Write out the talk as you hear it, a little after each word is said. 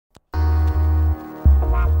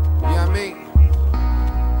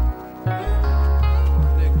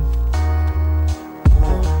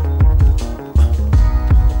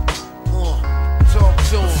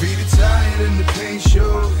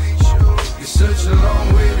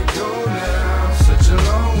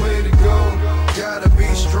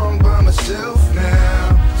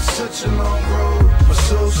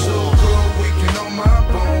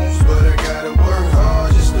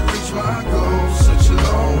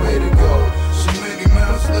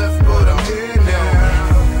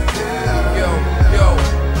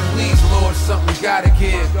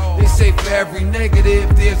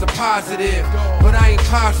a positive, but I ain't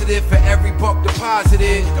positive for every buck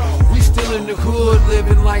deposited. We still in the hood,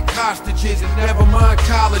 living like hostages, and never mind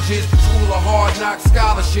colleges. School of hard knock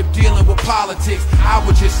scholarship, dealing with politics. I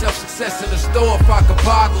would just sell success in the store if I could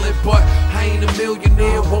bottle it, but I ain't a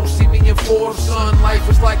millionaire, won't see me in Forbes. Son, life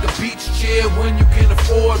is like a beach chair when you can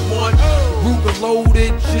afford one. Ruger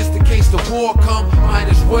loaded, just in case the war come. Might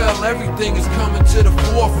as well, everything is coming to the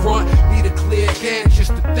forefront. Need a clear head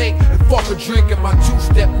just to think, and fuck a drink in my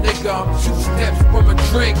two-step, nigga. I'm 2 steps from a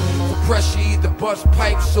drink. The pressure either bust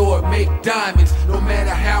pipes or it make diamonds. No matter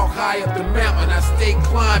how high up the mountain, I stay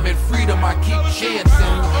climbing. Freedom, I keep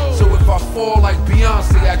chancing. So if I fall like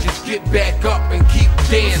Beyonce, I just get back up and keep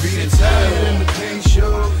dancing. Tired and the pain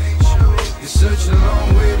show. It's such a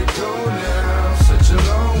long way to go now. Such a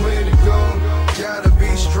long way to go. Gotta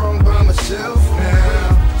be strong by myself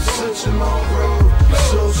now. Such a long road. It's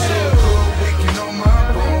so cold, waking on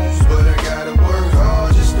my bones, but I gotta work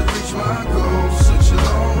hard just to reach my goals. Such a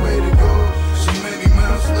long way to go. So many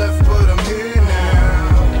miles left, but I'm here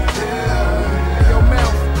now. Yeah. Yo,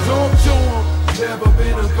 mouth, talk to him. Never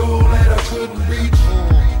been a goal that I couldn't reach.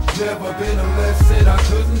 Never been a lesson I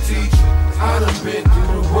couldn't teach. I done been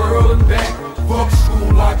through the world and back. Fuck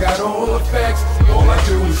school, I got all the facts. All I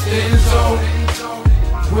do is stand tall.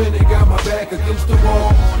 When they got my back against the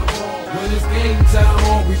wall. When it's game time,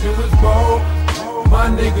 all we do is ball. My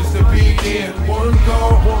niggas to be there. One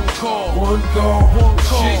call, one call, one call, one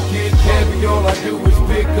call. Shit get heavy, all I do is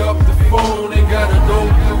pick up the phone. Ain't gotta go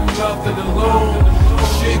through nothing alone.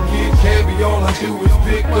 Shit get heavy, all I do is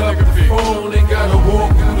pick up the phone. Ain't gotta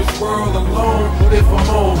walk through this world alone. But if I'm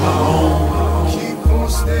on my own, keep on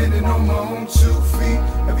standing on my own 2 feet.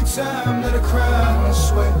 Every time that I cry, I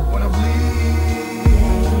sweat when I bleed.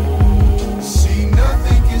 See,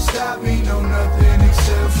 nothing can stop me, no nothing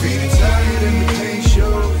except feet. Tired and the pain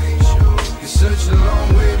show. It's such a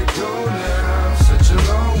long way to go now. Such a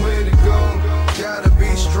long way to go. Gotta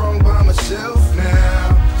be strong by myself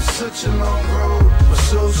now. It's such a long road.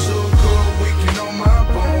 So cold, waking on my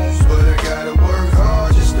bones, but I gotta work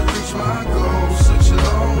hard just to reach my goals. Such a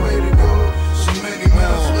long way to go. So many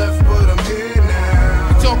miles left, but I'm here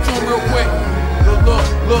now. talk to him real quick.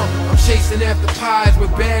 Look, I'm chasing after pies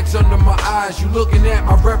with bags under my eyes. You looking at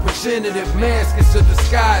my representative mask, it's a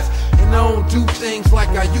disguise. And I don't do things like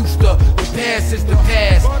I used to. The past is the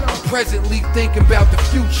past. I'm presently thinking about the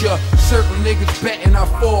future. Certain niggas betting I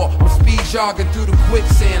fall. I'm speed jogging through the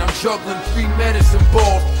quicksand. I'm juggling 3 medicine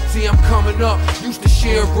balls. See, I'm coming up. Used to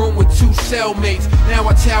share a room with 2 cellmates. Now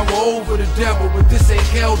I tower over the devil, but this ain't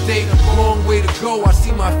hell date. A long way to go. I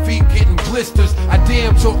see my feet getting blisters. I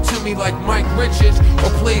damn talk to me like Mike Richards or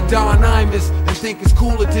play Don Imus and think it's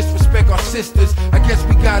cool to disrespect our sisters. I guess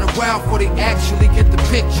we gotta wow before they actually get the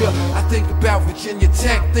picture. I think about Virginia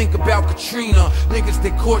Tech, think about Katrina. Niggas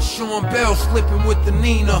that caught Sean Bell slipping with the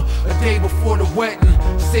Nina a day before the wedding.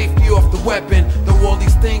 Safety off the weapon. Though all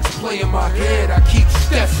these things play in my head, I keep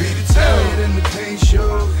stepping. Tired and the pain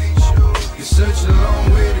show. It's such a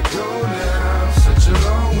long way to go now. Such a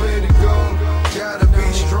long way to go. Gotta be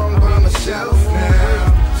strong by myself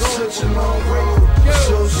now. Such a long road.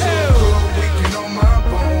 So